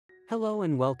Hello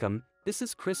and welcome, this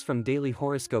is Chris from Daily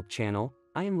Horoscope channel.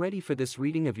 I am ready for this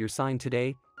reading of your sign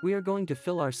today. We are going to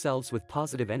fill ourselves with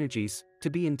positive energies, to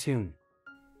be in tune.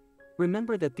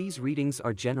 Remember that these readings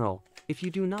are general. If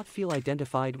you do not feel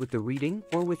identified with the reading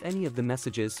or with any of the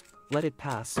messages, let it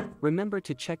pass. Remember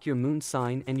to check your moon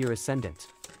sign and your ascendant.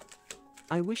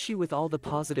 I wish you with all the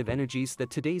positive energies that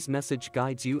today's message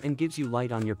guides you and gives you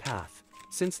light on your path.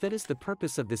 Since that is the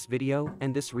purpose of this video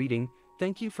and this reading,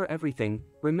 thank you for everything.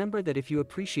 Remember that if you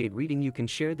appreciate reading, you can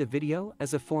share the video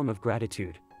as a form of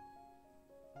gratitude.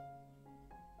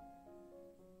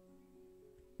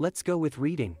 Let's go with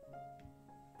reading.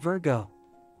 Virgo.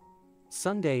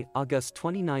 Sunday, August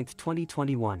 29,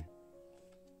 2021.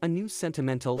 A new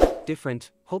sentimental, different,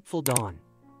 hopeful dawn.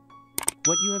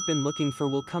 What you have been looking for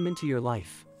will come into your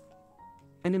life.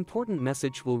 An important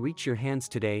message will reach your hands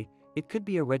today. It could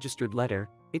be a registered letter,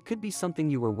 it could be something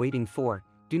you were waiting for.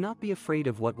 Do not be afraid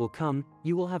of what will come,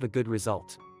 you will have a good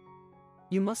result.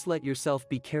 You must let yourself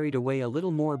be carried away a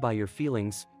little more by your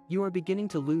feelings. You are beginning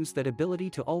to lose that ability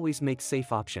to always make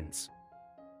safe options.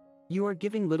 You are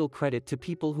giving little credit to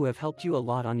people who have helped you a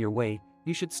lot on your way.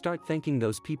 You should start thanking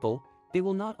those people. They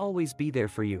will not always be there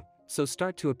for you, so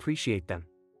start to appreciate them.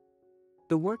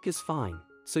 The work is fine,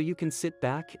 so you can sit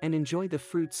back and enjoy the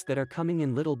fruits that are coming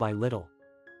in little by little.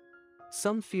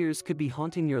 Some fears could be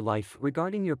haunting your life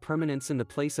regarding your permanence in the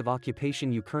place of occupation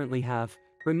you currently have.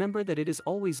 Remember that it is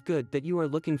always good that you are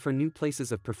looking for new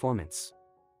places of performance.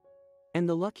 And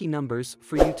the lucky numbers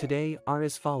for you today are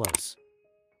as follows: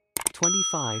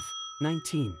 25,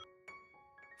 19,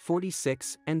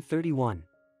 46, and 31.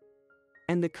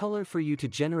 And the color for you to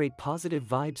generate positive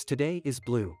vibes today is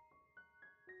blue.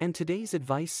 And today's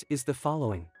advice is the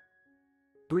following: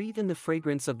 breathe in the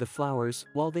fragrance of the flowers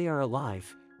while they are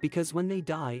alive, because when they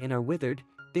die and are withered,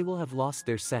 they will have lost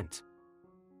their scent.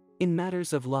 In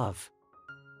matters of love,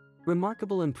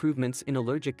 remarkable improvements in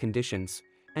allergic conditions,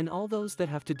 and all those that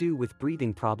have to do with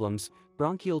breathing problems,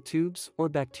 bronchial tubes, or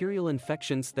bacterial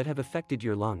infections that have affected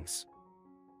your lungs.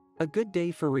 A good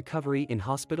day for recovery in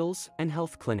hospitals and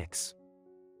health clinics.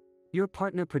 Your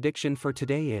partner prediction for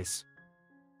today is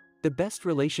the best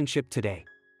relationship today.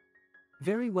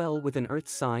 Very well with an earth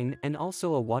sign and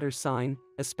also a water sign,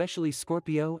 especially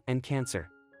Scorpio and Cancer.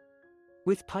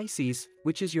 With Pisces,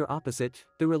 which is your opposite,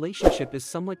 the relationship is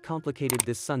somewhat complicated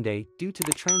this Sunday due to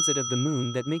the transit of the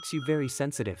moon that makes you very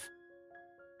sensitive.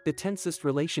 The tensest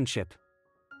relationship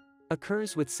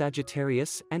occurs with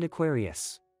Sagittarius and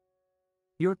Aquarius.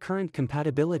 Your current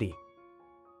compatibility: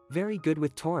 very good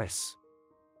with Taurus.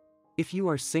 If you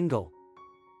are single,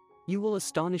 you will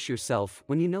astonish yourself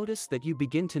when you notice that you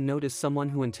begin to notice someone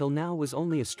who until now was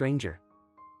only a stranger.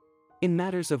 In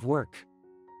matters of work,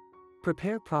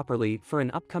 prepare properly for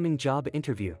an upcoming job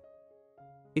interview.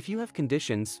 If you have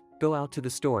conditions, go out to the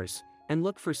stores and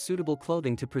look for suitable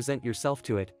clothing to present yourself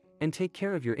to it, and take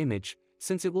care of your image,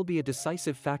 since it will be a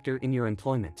decisive factor in your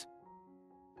employment.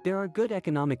 There are good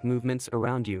economic movements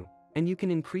around you, and you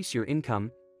can increase your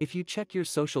income if you check your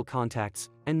social contacts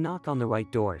and knock on the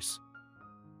right doors.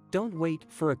 Don't wait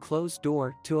for a closed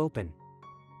door to open.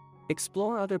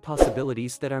 Explore other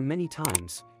possibilities that are many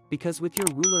times, because with your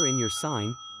ruler in your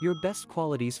sign, your best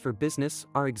qualities for business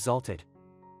are exalted.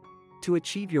 To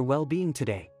achieve your well-being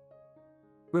today,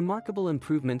 remarkable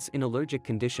improvements in allergic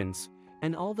conditions,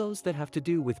 and all those that have to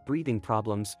do with breathing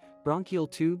problems, bronchial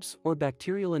tubes, or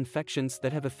bacterial infections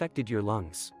that have affected your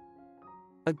lungs.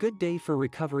 A good day for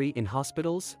recovery in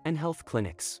hospitals and health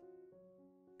clinics.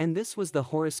 And this was the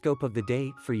horoscope of the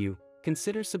day for you.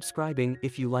 Consider subscribing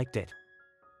if you liked it.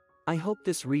 I hope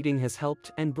this reading has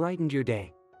helped and brightened your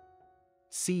day.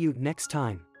 See you next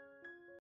time.